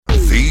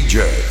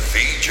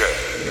DJ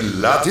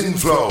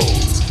LatinFlow.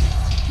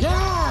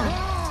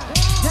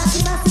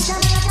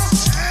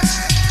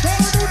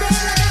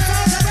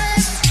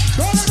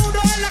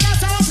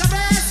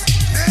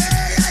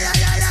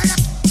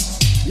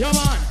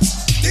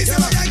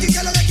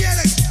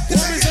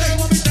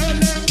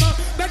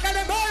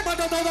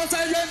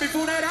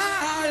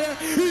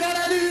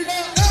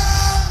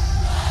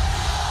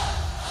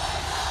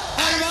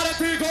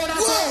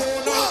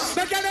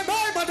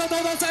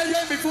 Todos ellos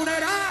en mi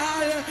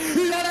funeral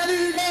y yo le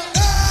digo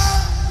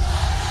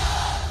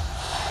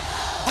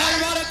ay,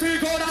 vale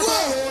tu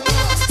corazón.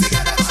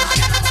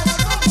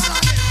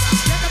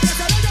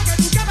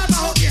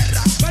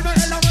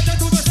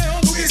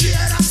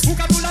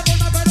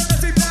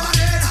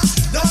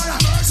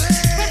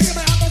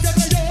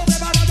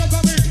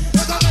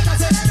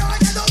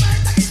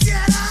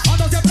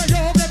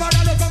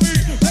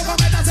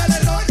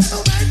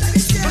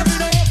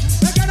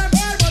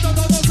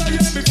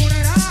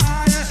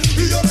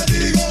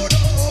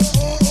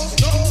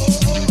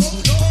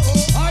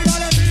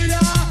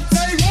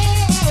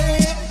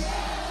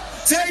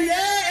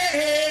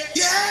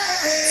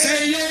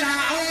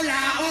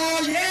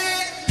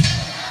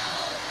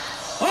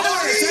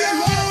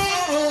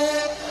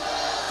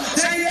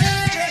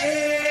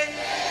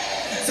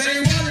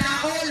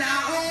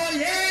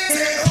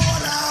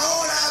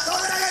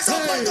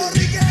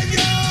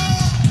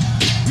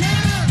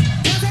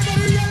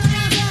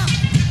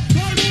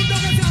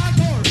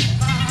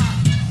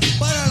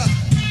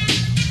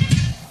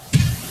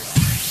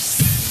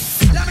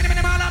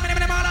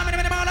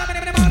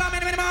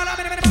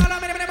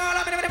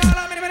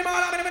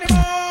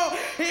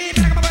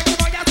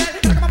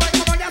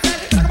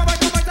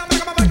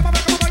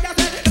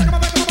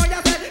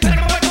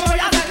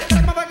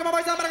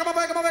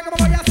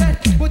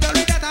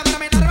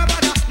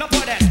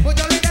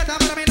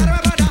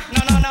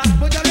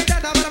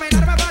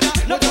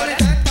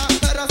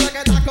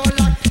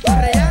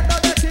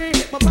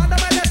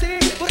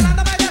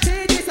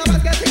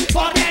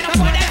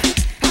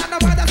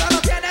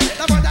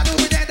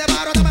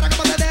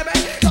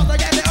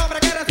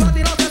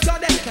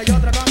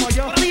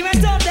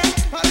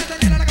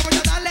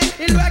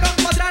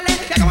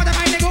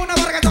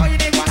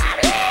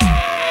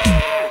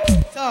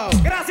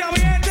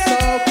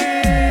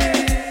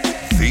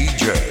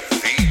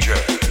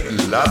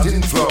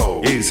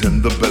 LatinFlow is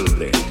in the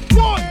building.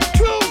 1,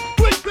 2,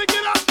 3, pick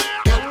it up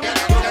now.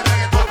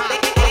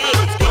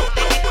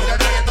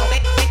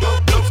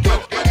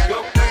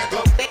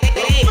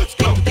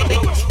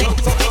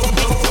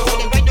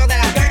 Soy el dueño de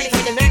las girlies,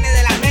 soy el nene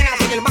de las nenas,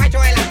 soy el macho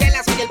de las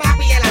telas, soy el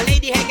papi de las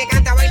ladies, el que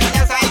canta, baila y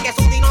danza, el que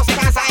sudi no se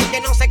cansa, el que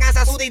no se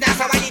cansa, sudi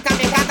danza, baila y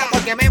también canta,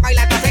 porque me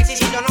baila tan sexy,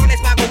 si yo no les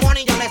pago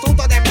money, yo les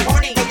unto de mi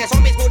honey, porque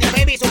son mis booty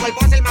baby, su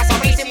cuerpo es el más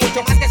amazing,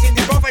 mucho más que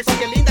Cindy Crawford, son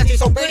bien lindas y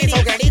son pretty,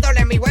 son queridos,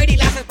 let me wait y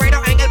las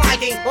espero en el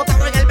parking,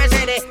 montado en el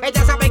Mercedes,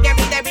 ellas saben que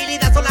mi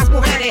debilidad son las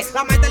mujeres,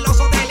 la meten en los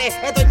hoteles,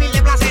 estoy mil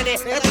de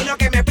placeres, estoy lo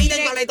que me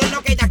piden, yo le doy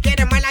lo que ellas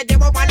quieren, me la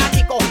llevo para la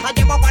disco, la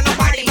llevo para los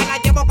parties, me la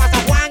llevo para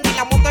San Juan y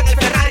la monto en el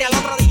Ferrari, al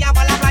otro día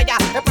para la playa,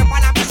 después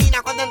para la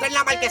piscina, cuando entre en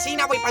la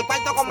marquesina voy para el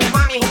cuarto con mi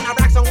mami, una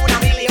Braxton, una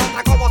Millie,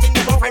 otra como Cindy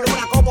Crawford,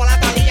 una como la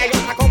Talía y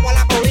otra como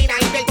la Paulina,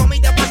 invierto mi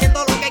tiempo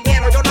haciendo lo que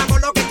quiero, yo no hago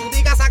lo que tú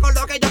digas, hago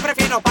lo que yo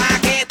prefiero, para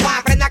que tú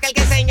aprendas que el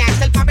que enseña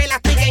es el papel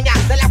las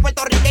trigueñas, de las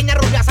puertorriqueñas,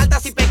 rubias,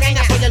 altas y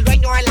pequeñas, soy el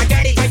dueño de la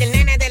girlie, soy el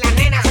nene de las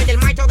nenas, soy el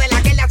macho de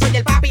la girl, soy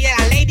el papi de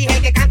las ladies,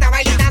 el que canta,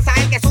 baila y danza,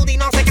 el que sudi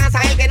no se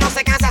cansa, el que no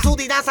se cansa,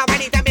 sudi danza,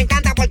 baila y también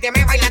canta, porque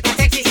me baila tan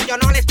sexy, si yo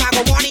no les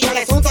pago money, yo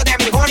les unto de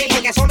mi honey,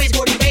 porque son mis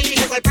goody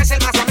babies, su cuerpo es el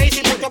más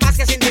amazing, mucho más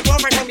que Cindy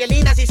Crawford, son bien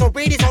lindas y son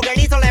pretty, son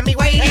girlies, so let me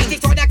wait. Esta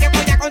historia que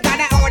voy a contar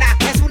ahora,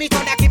 es una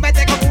historia que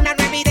inventé con una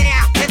nueva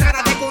idea, se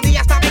trata de que un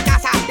día estaba en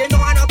casa,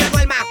 viendo a No Te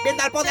Duermas,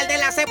 viendo el poder de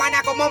la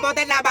semana como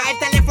modelaba, el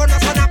teléfono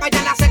sonaba ya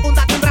en la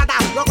segunda timbrada,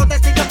 no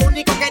contesté, yo lo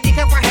único que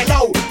dije fue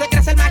hello, te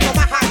crees el macho,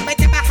 baja,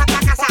 vete baja pa'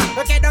 casa,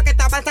 no quiero que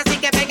te avances así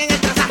que vengan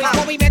el trasaje, los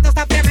movimientos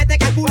están previamente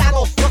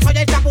calculados, yo soy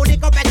el chapulín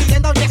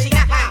competiendo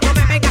Jessica,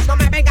 no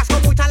me vengas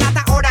con mucha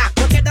lata ahora,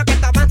 no quiero que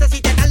te avances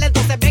y te tarde,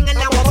 entonces ven en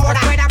la motora,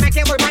 espérame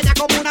que voy vaya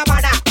como una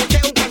vara, puse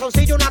un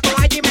calzoncillo, una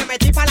toalla y me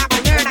metí pa' la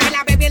bañera, me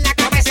la bebí en la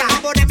cabeza,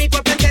 pone mi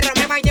cuerpo entero,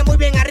 me bañé muy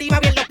bien arriba,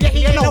 bien los pies y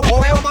bien los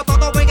ojos, como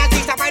todo buen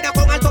artista, pero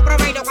con alto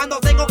promedio, cuando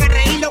tengo que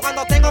reírlo,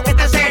 cuando tengo que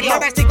estar serio,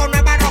 me vestí con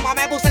nueva ropa,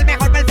 me puse el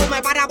mejor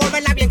perfume para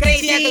volverla bien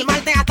crazy, desde el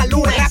martes hasta el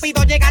lunes,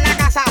 rápido llega a la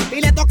casa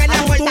y le toqué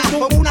la puerta,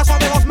 con una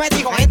suave voz me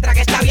dijo, entra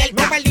que está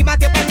abierta, no perdí más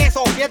tiempo en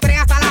eso, y entré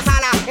hasta la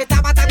sala,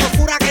 estaba tan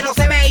oscura que no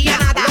se veía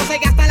nada, no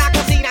seguí hasta la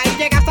cocina y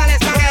llegué hasta la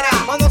escalera,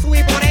 cuando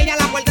subí por ella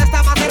la puerta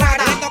estaba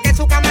cerrada, le toqué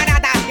su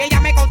camarada y ella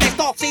me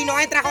contestó, si no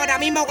entras ahora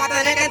mismo voy a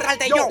tener que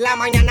entrarte yo, la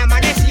mañana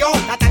amaneció,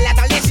 la tarde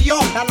atardeció,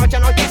 la noche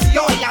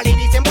anocheció y la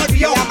lady se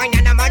envolvió, la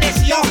mañana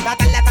amaneció, la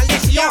tarde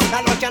atardeció,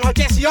 la noche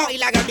anocheció y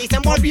la girlie se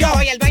envolvió,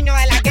 soy el dueño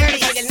de la girlie,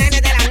 soy el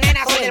nene de las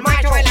nenas, soy el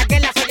macho de la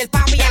girl, soy el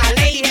papi de la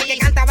lady, el que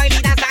canta, baila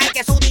y danza, el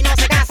que sudi no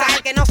se cansa,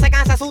 el que no se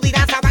cansa, sudi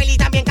danza, baila y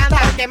también canta,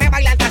 porque me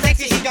bailan tan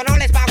sexy, si yo no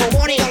les pago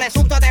money, yo les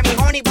unto de mi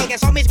honey, porque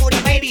son mis goody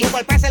babies, su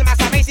cuerpo es el más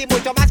amazing,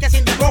 mucho más que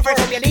Cindy Crawford,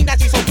 son bien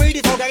lindas y son pretty,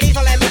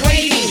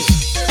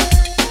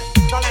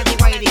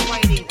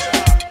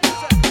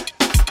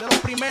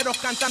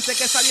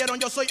 cabrón,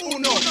 yo soy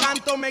uno.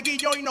 Canto, me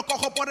guillo y no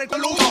cojo por el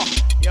coludo.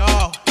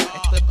 Yo,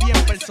 esto es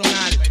bien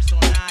personal.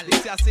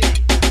 Dice así.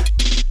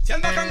 Se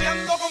anda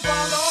cambiando con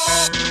Falo,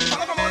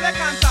 Falo como le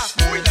canta,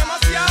 muy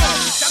demasiado.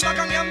 Se anda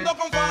cambiando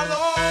con Falo,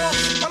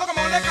 Falo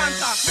como le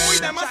canta, muy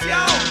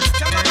demasiado.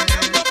 Se anda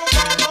cambiando con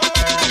Falo,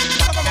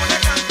 Falo como le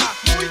canta,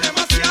 muy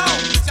demasiado.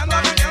 Se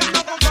anda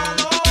cambiando con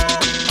Falo,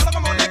 Falo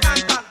como le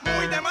canta,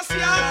 muy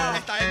demasiado.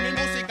 Esta es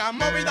mi música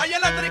movida y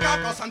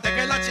eléctrica, causante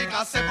que las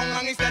chicas se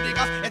pongan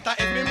histéricas. Esta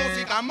es mi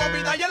música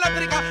movida y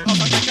eléctrica,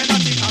 causante que las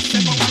chicas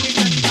se pongan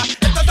histéricas.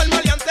 Este es el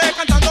maleante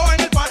cantando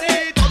en el party.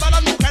 Todas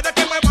las mujeres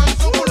que muevan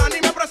su culán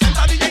y me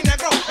presenta DJ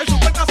Negro, el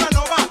super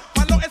Casanova.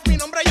 Falo es mi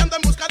nombre y ando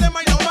en busca de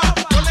Maynova.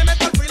 Yo le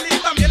meto al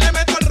Philly, también le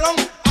meto al ron.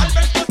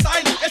 Alberto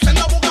Style, ese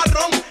no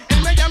bugarrón.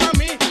 Él me llama a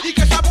mí y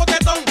que sapo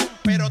tetón.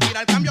 Pero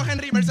tira el cambio,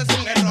 Henry Verse es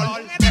un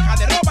error. Deja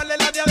de robarle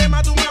la diadema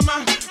a tu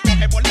mamá.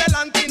 Coge por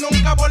delante y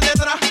nunca por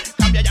detrás.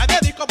 Cambia ya de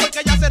disco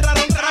porque ya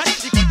cerraron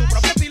trash. Y con tu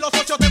propio estilo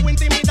socio te voy a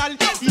intimidar.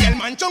 Y el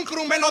Manchón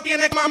Crew me lo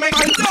tiene mame.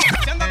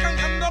 Se anda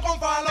cambiando con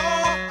Falo.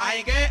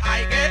 Hay que,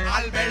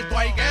 Alberto,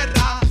 hay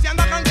guerra. Se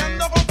anda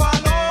cambiando con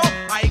Falo.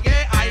 Hay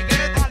que,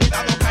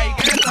 cuidado que hay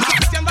guerra.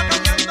 Se anda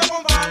cambiando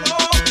con Falo.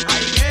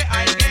 Hay que,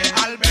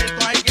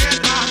 Alberto, hay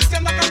guerra. Se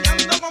anda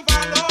cambiando con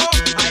Falo.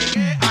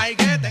 Hay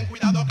que, ten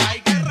cuidado que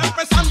hay guerra.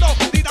 Empezando,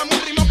 tírame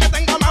un ritmo que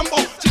tenga mambo.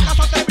 Chicas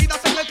atrevidas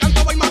en el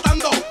canto voy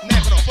matando.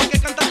 Negro, porque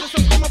cantantes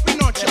son como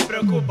Pinocho.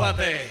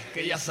 Preocúpate,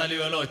 que ya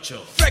salió el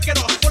 8.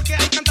 Frequeros, porque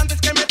hay cantantes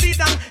que me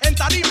tiran en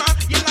tarima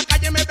y en la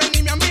calle me ven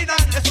y me admiran.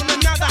 Eso no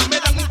es nada, me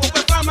dan un poco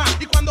de fama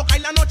y cuando cae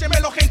la noche me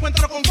los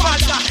encuentro con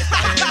falta. Esta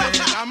es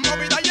mi música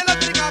movida y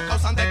eléctrica,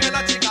 causante que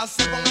las chicas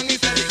se pongan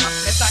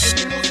histéricas. Esta es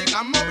mi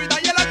música movida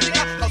y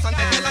eléctrica,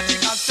 causante que las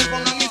chicas se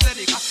pongan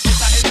histéricas.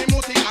 Esta es mi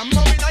música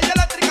movida y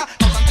eléctrica,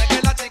 causante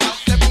que las chicas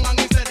se pongan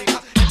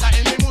histéricas. Esta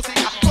es mi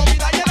música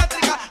movida y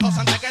eléctrica,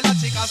 causante que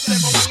las chicas se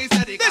pongan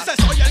histéricas. Dice,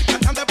 soy el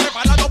cantante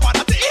preparado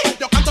para ti.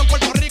 Yo canto en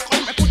Puerto Rico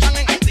y me escuchan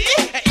en Haití.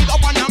 He ido a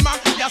Panamá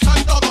y a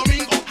Santo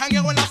Domingo.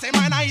 Jangueo en la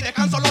semana y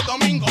descanso los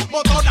domingos.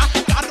 Motora,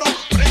 carro,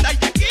 prenda y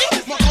yequi.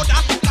 Motora,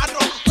 carro,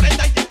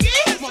 prenda y yequi.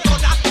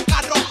 Motora,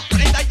 carro,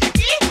 prenda y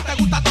yequi. ¿Te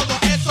gusta todo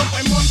eso?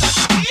 Pues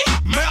montate aquí.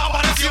 Me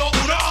apareció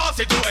una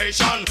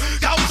situation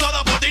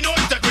causada por The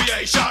Noise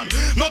Creation.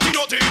 Noti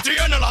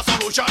tiene la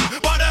solución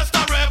para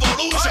esta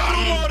revolution.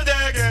 Hay rumor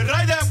de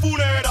guerra y de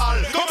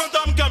funeral.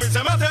 Comentan que a mí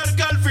se me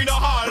acerca el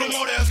final.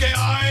 Rumores que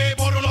hay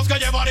por unos que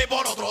llevan y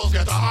por otros que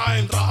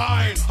traen.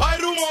 Hay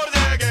rumor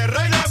de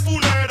guerra y de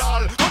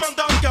funeral.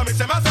 Comentan que a mí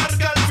se me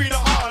acerca el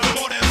final.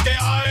 Rumores que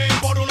hay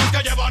por unos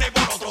que llevan y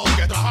por otros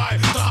que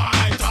traen.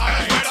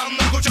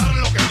 Esperando escuchar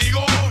lo que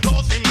digo,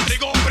 los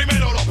intrigo.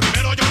 Primero, lo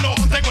primero, yo no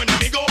tengo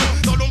enemigo.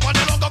 Solo un par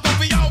de locos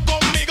confiados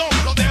conmigo.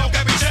 Los dejo que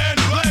pichen,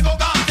 luego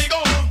castigo.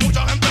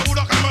 Mucha gente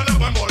jura que me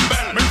debo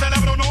envolver. Mi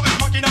cerebro no es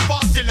máquina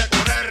fácil de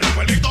correr.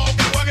 Permito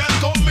que juegues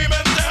con mi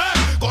mente.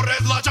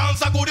 Corres la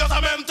chance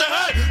curiosamente.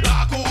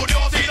 La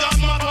curiosidad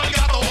mató al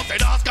gato.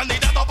 Serás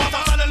candidato para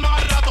pasar el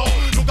mal rato.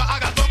 Nunca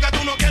hagas lo que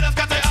tú no quieres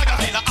que te haga.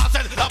 Si la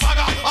haces, la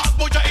paga, haz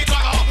mucha y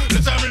traga.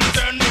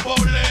 Listen, y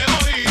ponle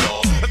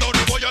oído. Esto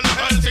no voy al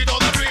ejército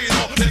de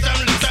ruido.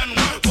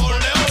 Listen,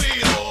 ponle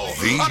oído.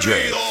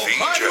 DJ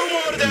Hay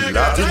rumor de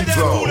guerra y de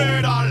LatinFlow.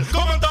 funeral.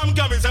 Comentan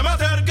que a mí se me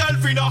acerca el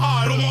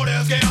final.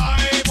 Rumores que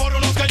hay por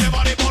unos que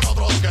llevan y por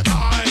otros que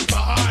traen.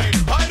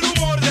 Hay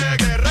rumor de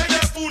guerra y de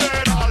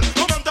funeral.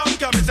 Comentan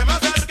que a mí se me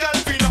acerca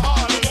el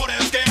final.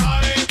 Rumores que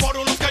hay por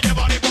unos que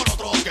llevan y por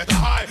otros que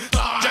traen.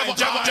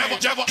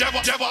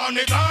 Llevan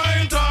y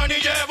traen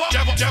y llevan.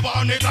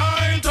 Llevan y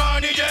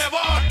traen y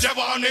llevan.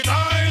 Llevan y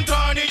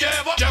traen y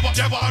llevan.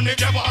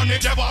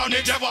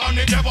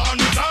 Llevan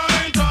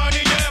y traen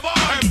y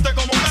llevan. Gente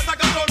como esta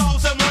que a otro lado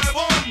se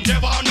mueven.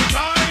 Llevan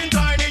y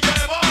traen y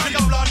llevan. Si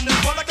hablan de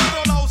escuela que a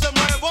otro lado se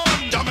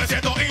mueven. Ya me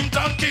siento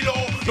intranquilo.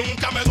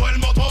 Nunca me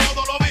duermo,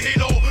 todo lo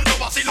vigilo. Lo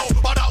vacilo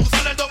para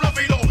usar el doble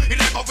filo. Y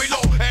recopilo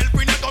el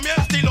final con mi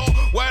estilo.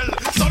 Well,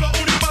 solo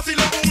un imbécil,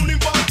 un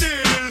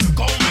infantil.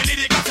 Con mi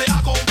lírica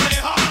sea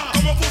compleja.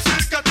 Como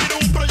fusil que tira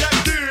un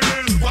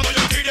proyectil. Cuando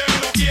yo tire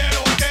no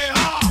quiero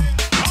queja.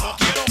 No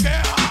quiero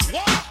queja.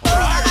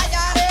 Toda la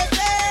llave,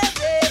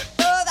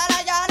 toda la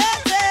llave.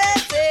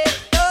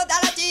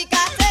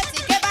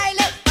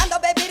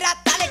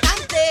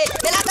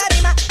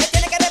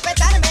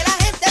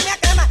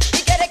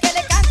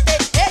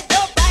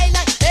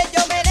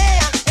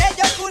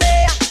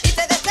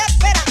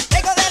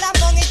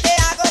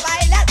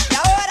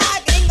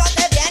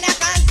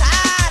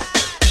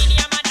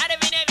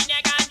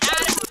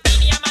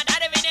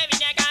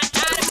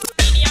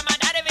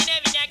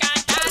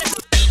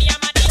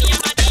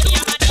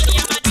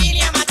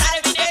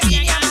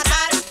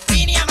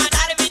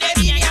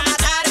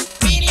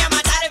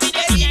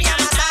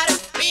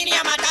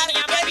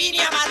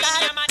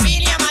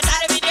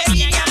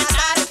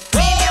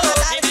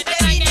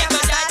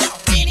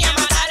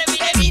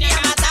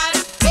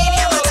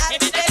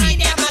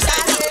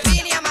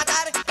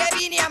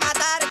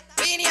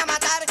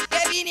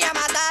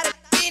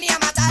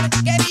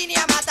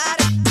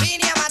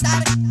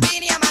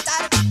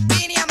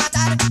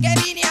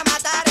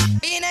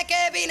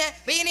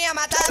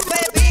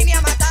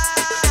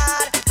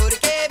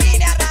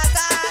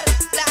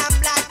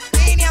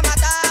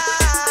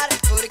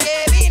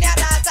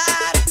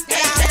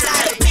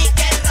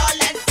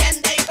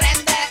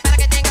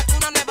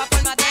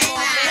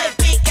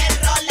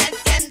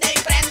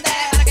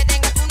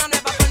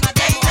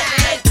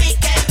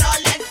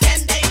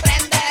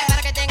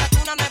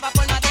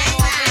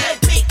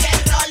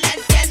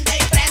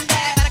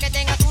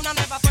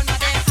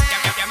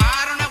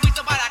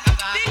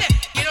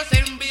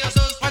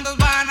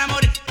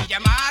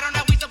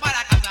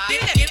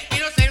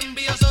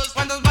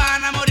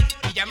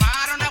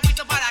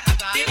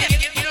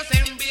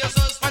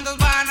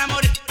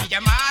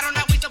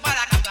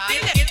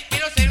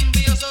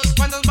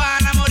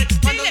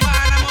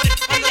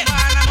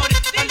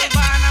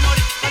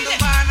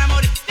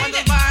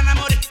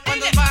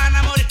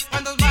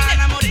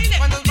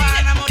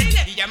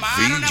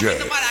 llamaron a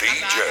Huizo para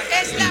casar.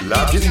 Es la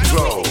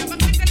LatinFlow.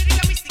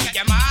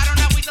 Llamaron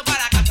a Huizo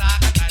para casar.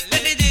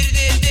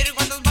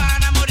 ¿Cuántos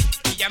van a morir?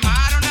 Y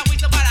llamaron a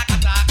Huizo para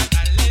casar.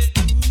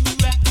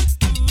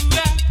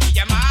 Y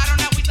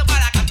llamaron a Huizo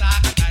para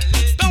casar.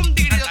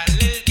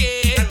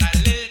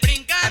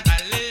 Brinca,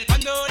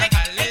 cuando le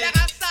cale la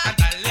casa,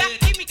 la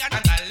química,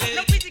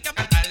 no física,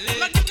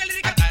 magnífica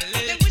lírica,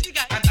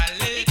 lingüística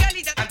y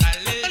calidad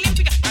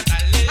olímpica.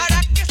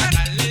 Hará que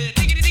sale,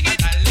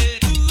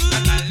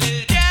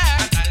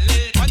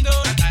 cuando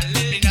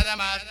ni nada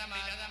más.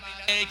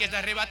 Que está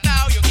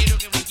arrebatado, yo quiero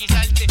que Brinqui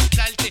salte,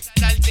 salte,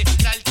 salte,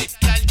 salte,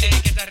 salte.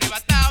 Que está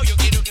arrebatado, yo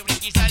quiero que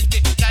Brinqui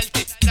salte,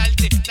 salte,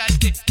 salte,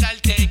 salte,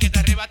 salte. Que está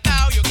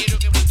arrebatado, yo quiero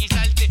que Brinqui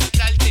salte,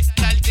 salte,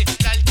 salte,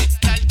 salte,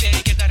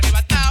 salte. Que está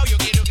arrebatado, yo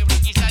quiero que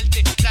Brinqui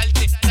salte,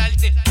 salte,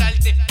 salte,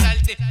 salte,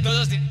 salte.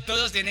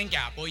 Todos tienen que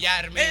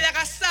apoyarme. En la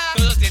casa.